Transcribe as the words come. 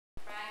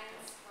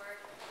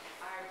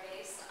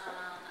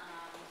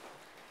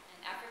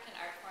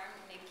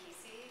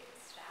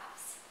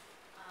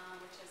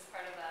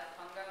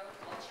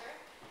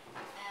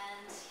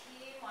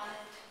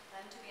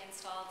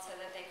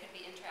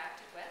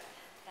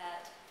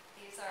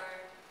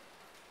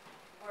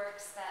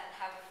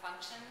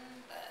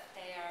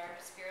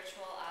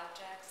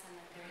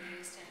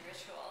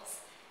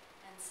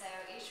so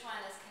each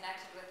one is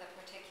connected with a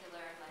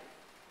particular, like,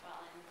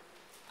 well, in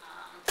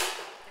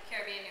the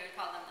Caribbean you would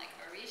call them like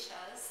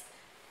orishas,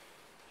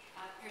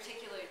 a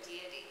particular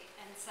deity.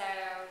 And so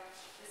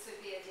this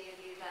would be a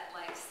deity that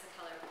likes the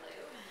color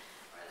blue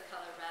or the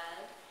color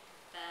red,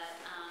 that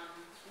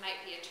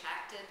might be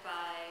attracted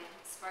by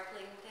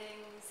sparkling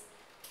things,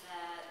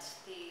 that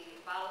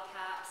the bottle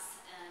caps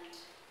and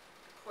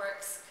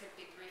corks could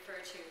be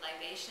referred to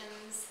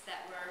libations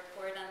that were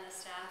poured on the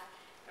staff.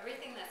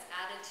 Everything that's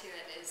added to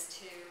it is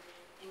to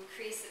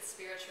increase its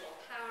spiritual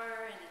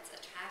power and its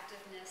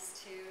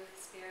attractiveness to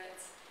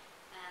spirits,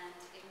 and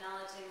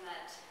acknowledging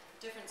that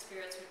different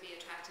spirits would be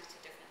attracted to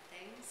different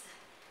things.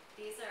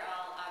 These are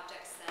all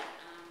objects that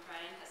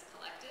Brian has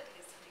collected.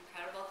 He's an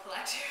incredible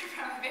collector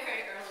from a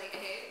very early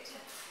age.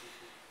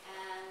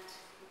 And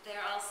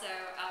they're also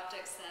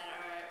objects that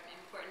are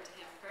important to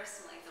him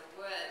personally. The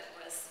wood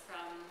was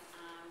from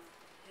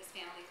his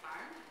family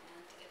farm,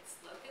 and it's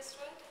locust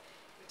wood,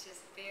 which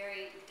is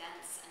very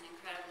dense and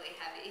incredibly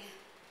heavy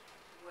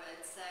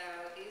wood. So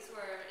these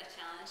were a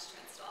challenge to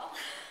install,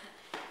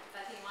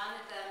 but he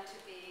wanted them to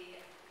be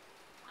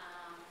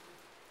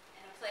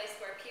in a place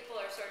where people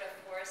are sort of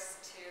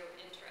forced to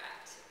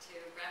interact, to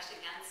brush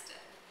against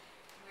it.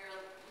 We were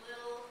a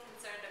little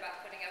concerned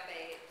about putting up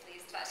a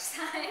please touch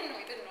sign.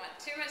 We didn't want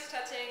too much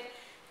touching,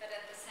 but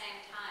at the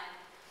same time,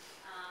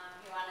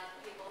 he wanted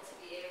people to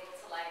be able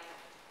to, like,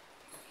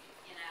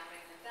 you know,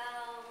 ring the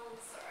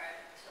bells, or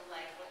to,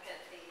 like, look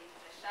at the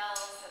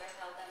shells that are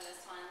held in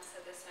this one. So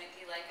this might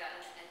be like a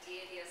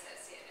deity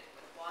associated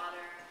with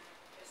water.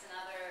 There's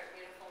another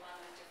beautiful one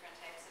with different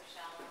types of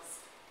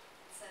shells.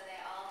 So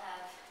they all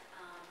have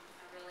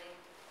a really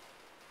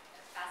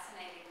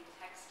fascinating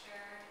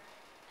texture,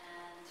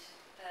 and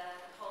the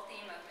whole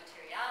theme of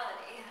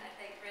materiality, I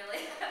think,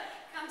 really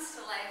comes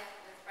to life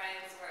with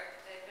Brian's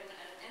work. They've been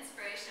an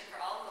inspiration for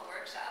all of the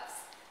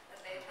workshops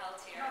that they've held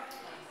here.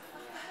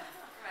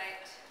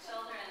 Right,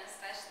 children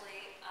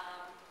especially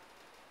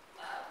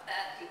love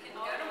that you can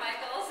go to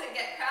Michael's and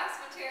get crafts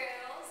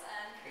materials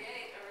and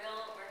create a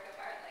real work of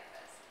art like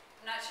this.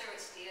 I'm not sure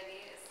which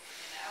deity is,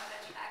 you know,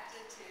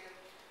 attracted to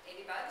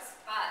ladybugs,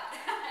 but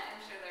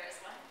I'm sure there is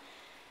one.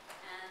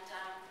 And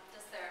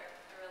just they're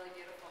really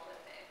beautiful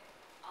with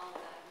all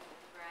the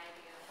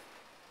variety of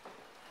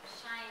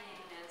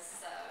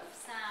shininess, of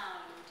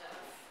sound, of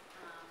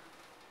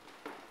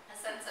a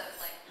sense of,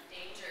 like,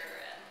 danger,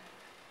 and,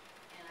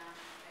 you know,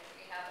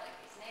 we have, like,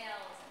 these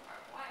nails and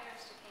barbed wire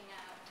sticking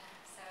out,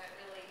 so it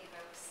really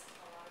evokes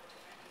a lot of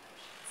different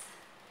emotions.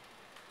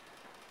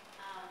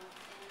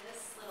 In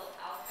this little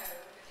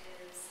alcove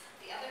is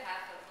the other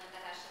half of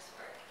Linda Hesch's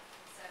work,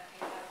 so if you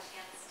have a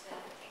chance to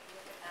take a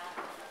look at that.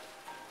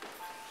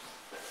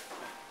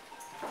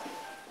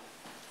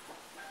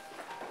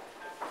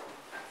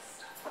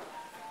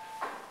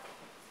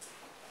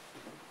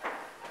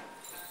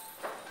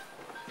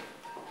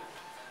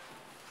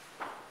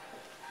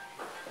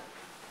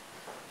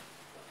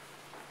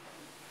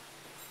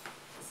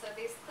 So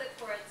these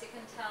clipboards, you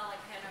can tell, like,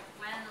 kind of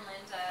when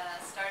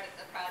Linda started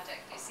the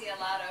project. You see a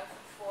lot of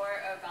for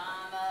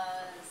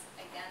Obamas,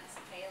 against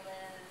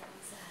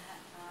Palins.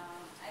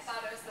 I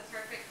thought it was the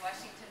perfect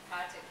Washington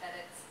project that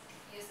it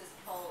uses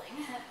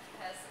polling,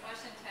 because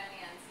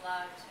Washingtonians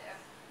love to,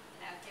 you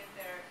know, give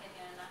their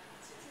opinion.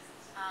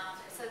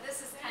 So this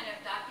is kind of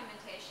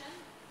documentation,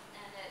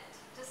 and it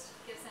just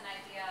gives an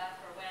idea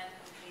for when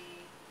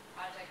the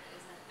project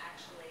isn't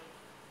actually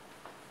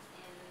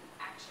in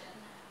action,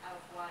 of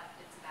what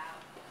it's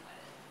about and what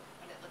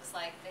it looks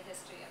like, the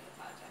history of the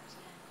project.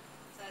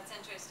 So it's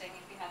interesting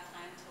if you have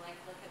time to, like,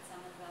 look at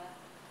some of the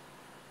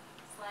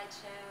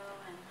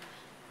slideshow and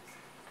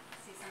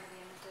see some of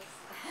the images.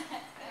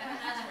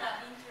 Imagine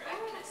how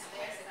interactive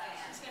There's a can.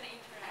 she's going to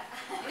interact.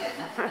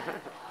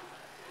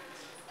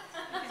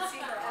 You can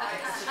see her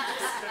eyes.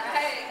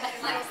 Right,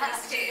 she likes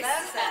this case.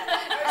 Loves that.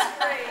 That was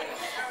great.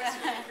 That was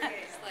really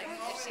great. It's like,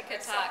 if she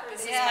could talk,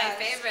 this is my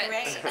favorite.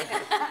 Great.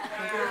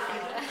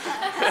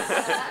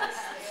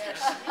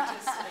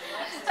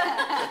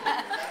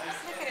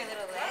 Look at her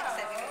little legs.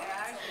 I mean, her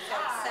arms. She's so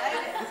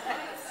excited.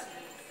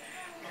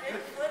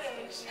 Great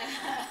footage.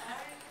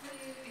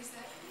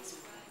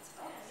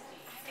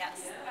 Yes,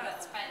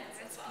 that's fine.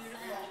 It's well.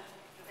 Beautiful.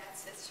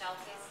 It's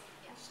shelfies.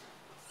 Yeah.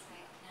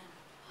 Right,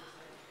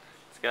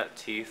 It's got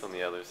teeth on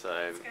the other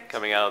side.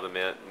 Coming out of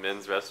the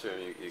men's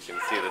restroom, you can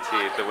see the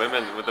teeth. The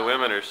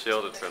women are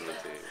shielded from the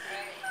teeth.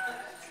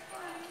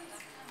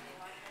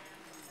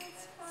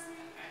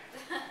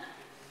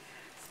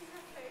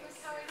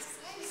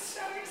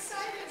 So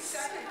excited.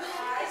 Second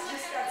eyes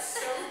just got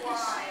so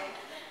wide.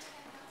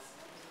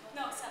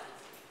 No, seven.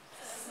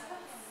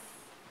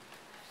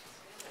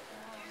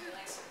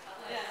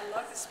 Yeah, I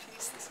love this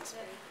piece. This is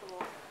really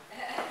cool.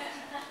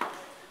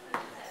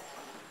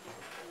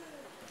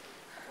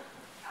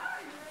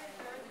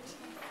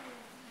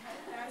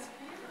 That's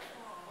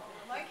beautiful.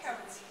 I like how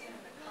it's in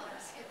the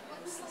colors. It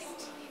looks like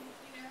teeth.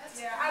 You know, that's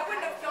I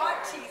wouldn't have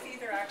thought teeth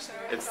either. actually.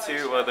 It's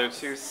they're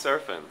two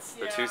serpents.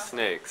 They're two Yeah.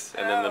 snakes,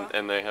 and Oh.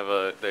 then they have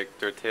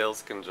their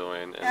tails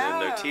conjoin, and then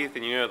their Oh. teeth.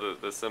 And you know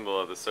the symbol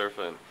of the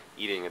serpent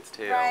eating its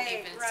tail. Right,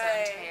 Even its own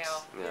right.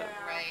 tail.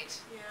 Yeah. Right.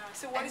 Yeah.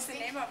 So what is the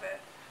name of it?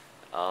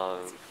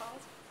 Um, What's it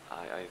called?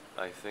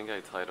 I think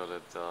I titled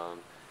it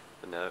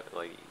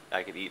like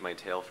I could eat my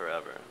tail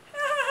forever.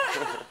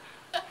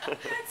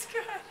 That's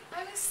good.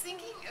 I was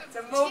thinking of It's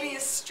a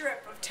Mobius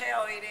strip of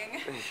tail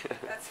eating.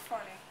 That's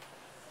funny.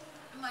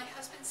 My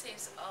husband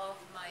saves all of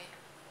my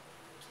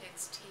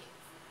kids' teeth.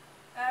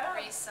 Oh.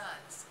 3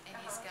 sons, and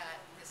he's got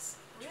this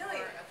Really?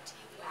 drawer of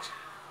teeth, which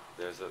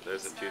There's a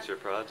he's future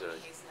not,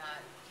 project. he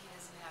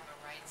doesn't have a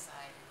right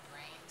side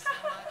brain so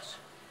much.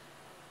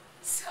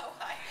 So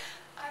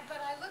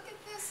but I look at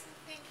this and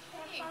think,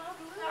 hey,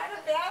 Not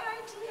a bad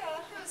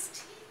idea. those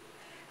teeth.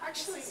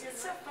 Actually,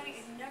 it's so funny.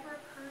 It never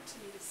occurred to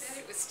me to Said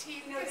say it was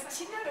teeth. the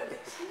teeth. No, the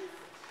teeth.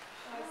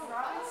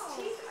 Robin's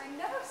teeth. I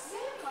never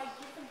said if I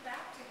give them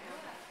back to him,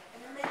 and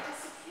then they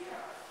disappear.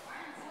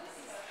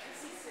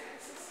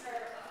 This is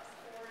her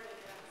authority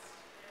against.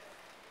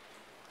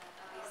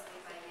 Obviously,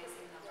 by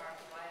using the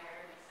barbed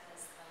wire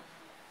as the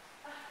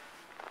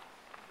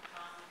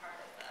part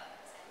of the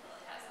symbol,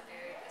 it has a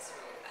very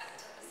visceral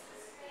effect. This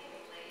is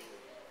being laid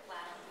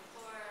flat on the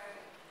floor,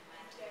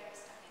 imagine you're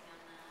stepping on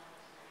them.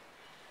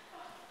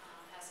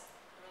 Has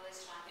a really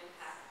strong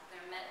impact.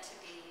 They're meant to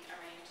be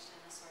arranged in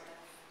a sort of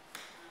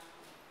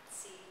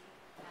C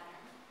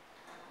pattern.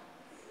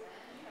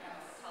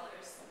 The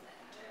colors that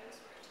you chose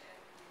were to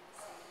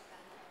see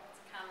that it's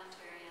a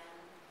commentary on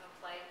the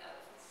plight of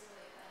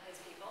his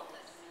people,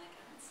 the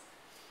Dominicans.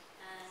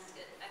 And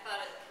I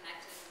thought it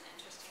connected in an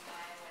interesting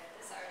way with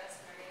this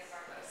artist, Maria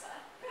Barbosa,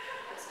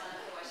 who's one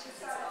of the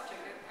Washington Sculpture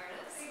Group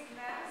artists.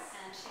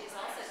 And she's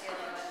also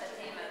dealing with the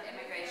theme of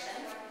immigration,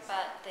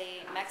 but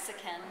the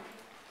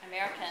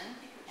Mexican-American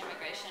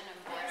immigration and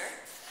border.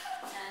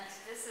 And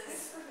this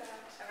is,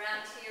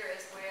 around here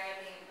is where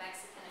the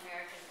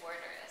Mexican-American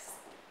border is.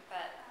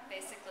 But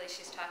basically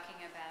she's talking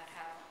about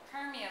how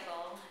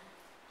permeable,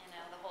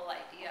 the whole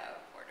idea of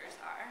borders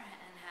are,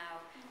 and how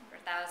for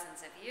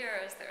thousands of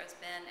years there has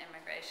been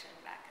immigration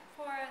back and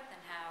forth,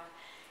 and how,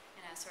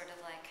 sort of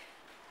like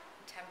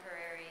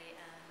temporary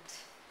and,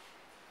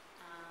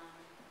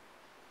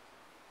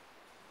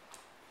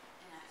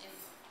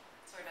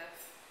 sort of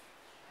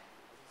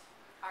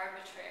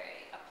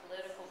arbitrary a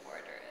political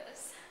border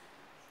is.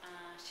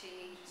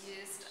 She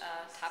used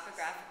a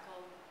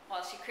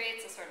she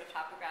creates a sort of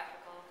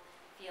topographical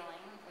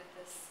feeling with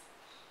this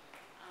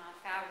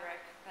fabric,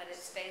 but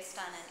it's based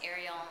on an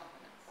aerial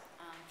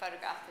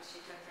photograph that she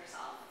took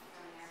herself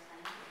from an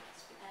airplane.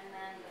 And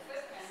then the